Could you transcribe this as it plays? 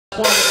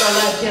It's our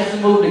last chance to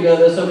move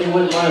together, so we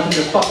wouldn't run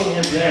through the fucking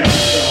empty air. These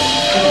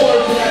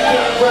words that I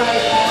can't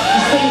write,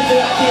 these things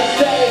that I can't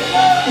say,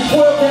 this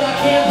world that I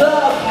can't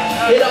love,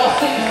 it all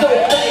seems so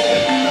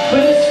fake,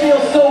 but this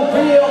feels so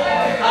real.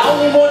 I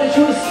only wanted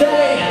you to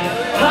stay,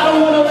 I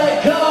don't want to let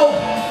go.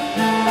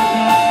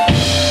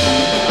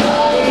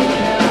 I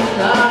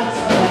cannot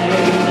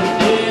explain the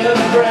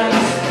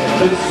difference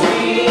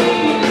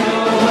between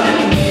you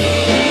and me.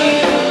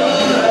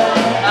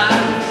 I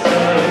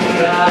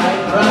say I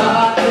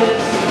brought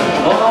this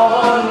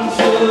on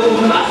to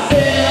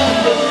myself,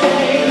 the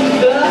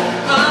thing that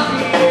I'm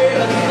here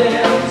to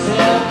tell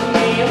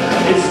me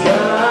it's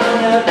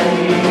gonna be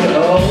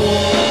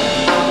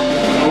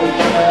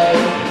okay.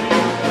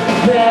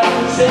 Now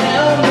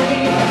tell me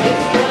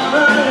it's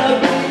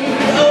gonna be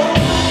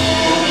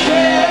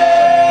okay.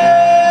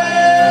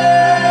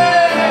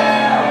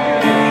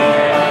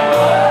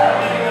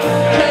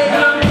 Cause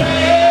I'm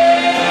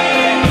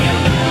begging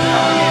you,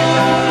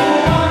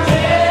 want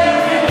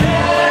every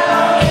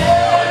now,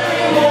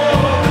 everyone.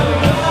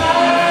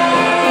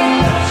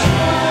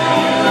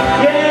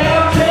 Yeah,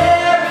 I'm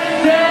tearing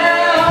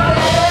down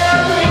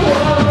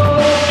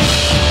everyone.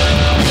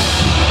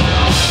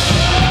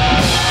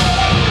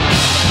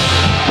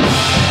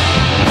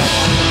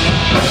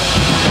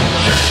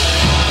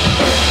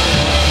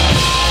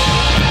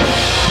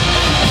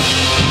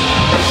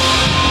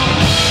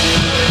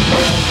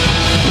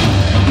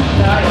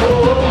 I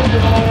hope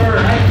you're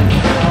right.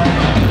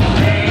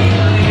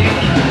 Lately,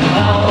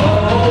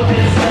 all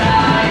this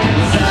time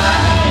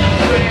inside,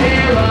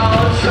 we're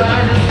all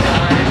trying to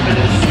find, but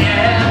it's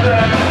never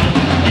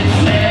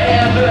enough.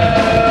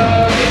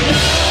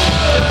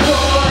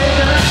 For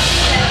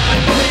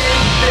everything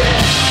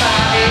that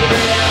I am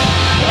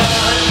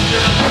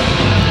under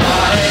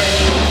my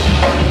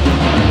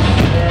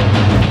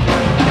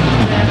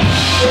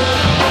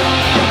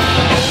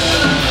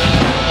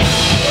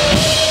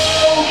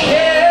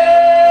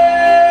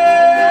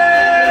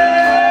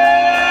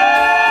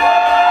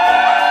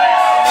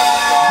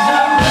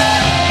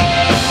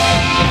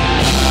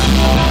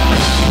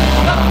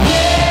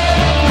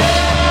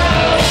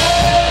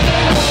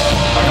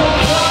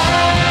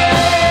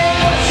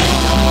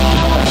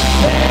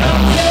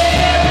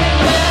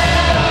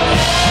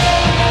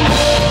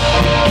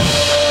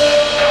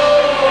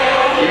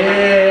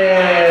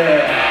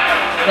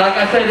like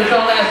I said, it's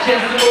our last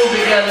chance to move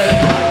together.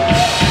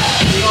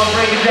 We're gonna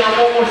break it down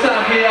one more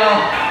time for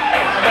y'all.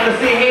 I'm gonna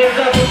see hands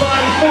up for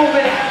bodies.